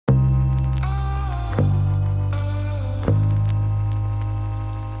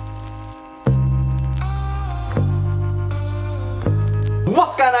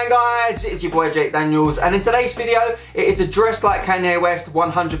What's going on, guys? It's your boy Jake Daniels, and in today's video it is a dress like Kanye West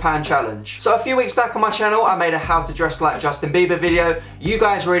 £100 challenge. So a few weeks back on my channel I made a how to dress like Justin Bieber video. You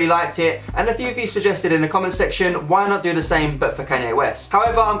guys really liked it, and a few of you suggested in the comment section why not do the same but for Kanye West.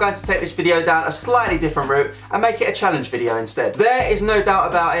 However, I'm going to take this video down a slightly different route and make it a challenge video instead. There is no doubt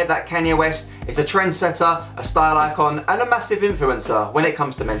about it that Kanye West is a trendsetter, a style icon, and a massive influencer when it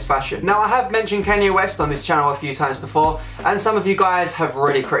comes to men's fashion. Now, I have mentioned Kanye West on this channel a few times before, and some of you guys have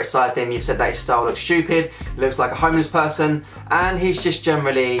really criticised him. You've said that his style looks stupid, looks like a homeless person, and he's just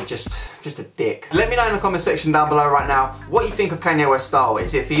generally just a dick. Let me know in the comment section down below right now what you think of Kanye West's style.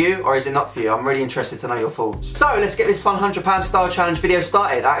 Is it for you or is it not for you? I'm really interested to know your thoughts. So let's get this £100 style challenge video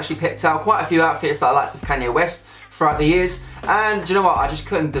started. I actually picked out quite a few outfits that I liked of Kanye West throughout the years, and do you know what, I just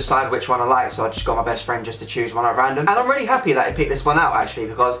couldn't decide which one I liked, so I just got my best friend just to choose one at random. And I'm really happy that he picked this one out actually,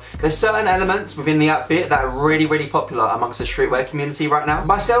 because there's certain elements within the outfit that are really popular amongst the streetwear community right now.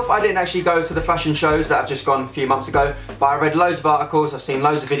 Myself, I didn't actually go to the fashion shows that have just gone a few months ago, but I read loads of articles, I've seen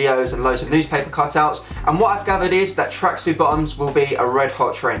loads of videos and loads of newspaper cutouts, and what I've gathered is that tracksuit bottoms will be a red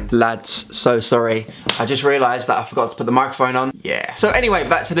hot trend. Lads, so sorry, I just realised that I forgot to put the microphone on. Yeah. So anyway,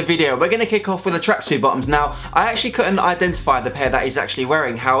 back to the video. We're going to kick off with the tracksuit bottoms. Now, I actually couldn't identify the pair that he's actually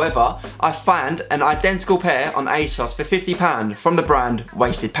wearing. However, I found an identical pair on ASOS for £50 from the brand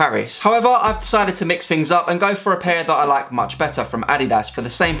Wasted Paris. However, I've decided to mix things up and go for a pair that I like much better from Adidas for the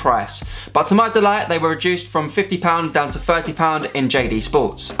same price. But to my delight, they were reduced from £50 down to £30 in JD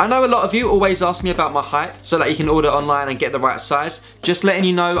Sports. I know a lot of you always ask me about my height so that you can order online and get the right size. Just letting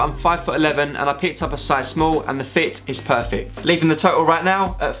you know, I'm 5'11" and I picked up a size small and the fit is perfect. Leaving the total right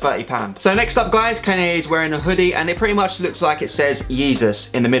now at £30. So next up, guys, Kanye is wearing a hoodie and it pretty much looks like it says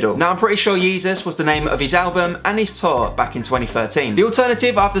Yeezus in the middle. Now, I'm pretty sure Yeezus was the name of his album and his tour back in 2013. The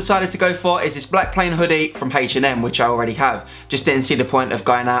alternative I've decided to go for is this black plain hoodie from H&M, which I already have. Just didn't see the point of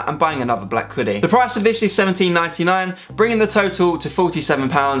going out and buying another black hoodie. The price of this is £17.99, bringing the total to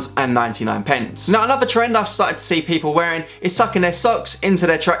 £47.99. Now, another trend I've started to see people wearing is tucking their socks into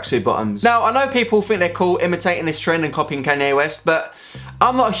their tracksuit bottoms. Now, I know people think they're cool imitating this trend and copying Kanye West, but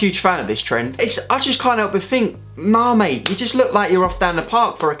I'm not a huge fan of this trend. I just can't help but think, nah mate, you just look like you're off down the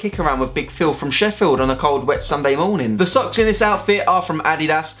park for a kick around with Big Phil from Sheffield on a cold wet Sunday morning. The socks in this outfit are from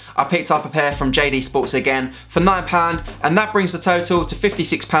Adidas. I picked up a pair from JD Sports again for £9, and that brings the total to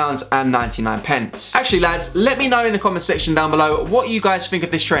 £56.99. Actually lads, let me know in the comment section down below what you guys think of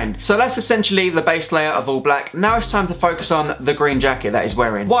this trend. So that's essentially the base layer of all black. Now it's time to focus on the green jacket that he's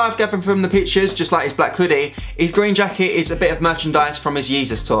wearing. What I've gathered from the pictures, just like his black hoodie, his green jacket is a bit of merchandise from his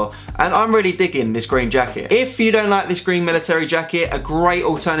Yeezus tour, and I'm really digging this green jacket. If you don't like this green military jacket, a great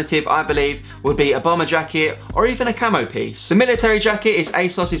alternative I believe would be a bomber jacket or even a camo piece. The military jacket is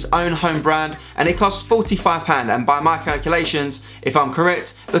ASOS's own home brand and it costs £45, and by my calculations, if I'm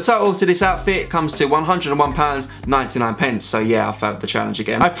correct, the total to this outfit comes to £101.99. So yeah, I failed the challenge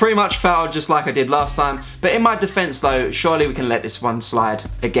again. I've pretty much failed just like I did last time, but in my defence though, surely we can let this one slide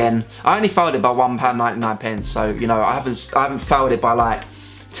again. I only failed it by £1.99, so you know, I haven't failed it by like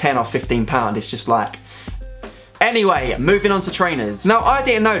 10 or £15. It's just like... Anyway, moving on to trainers. Now, I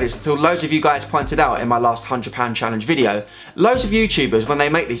didn't notice until loads of you guys pointed out in my last £100 challenge video. Loads of YouTubers, when they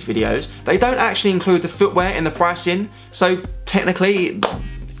make these videos, they don't actually include the footwear in the pricing, so technically,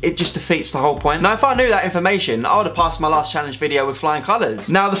 it just defeats the whole point. Now, if I knew that information, I would have passed my last challenge video with flying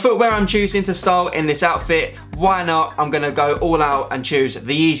colours. Now, the footwear I'm choosing to style in this outfit, why not? I'm gonna go all out and choose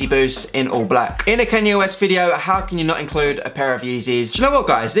the Yeezy Boosts in all black. In a Kanye West video, how can you not include a pair of Yeezys? Do you know what,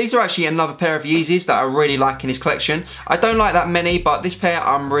 guys? These are actually another pair of Yeezys that I really like in his collection. I don't like that many, but this pair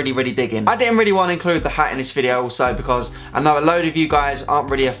I'm really digging. I didn't really want to include the hat in this video also because I know a load of you guys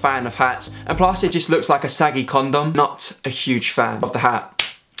aren't really a fan of hats, and plus it just looks like a saggy condom. Not a huge fan of the hat.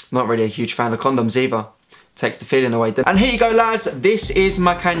 Not really a huge fan of condoms either. Takes the feeling away. And here you go lads, this is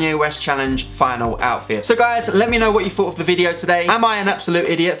my Kanye West challenge final outfit. So guys, let me know what you thought of the video today. Am I an absolute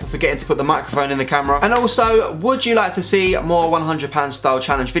idiot for forgetting to put the microphone in the camera? And also, would you like to see more £100 style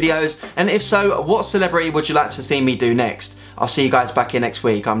challenge videos? And if so, what celebrity would you like to see me do next? I'll see you guys back here next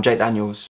week. I'm Jake Daniels.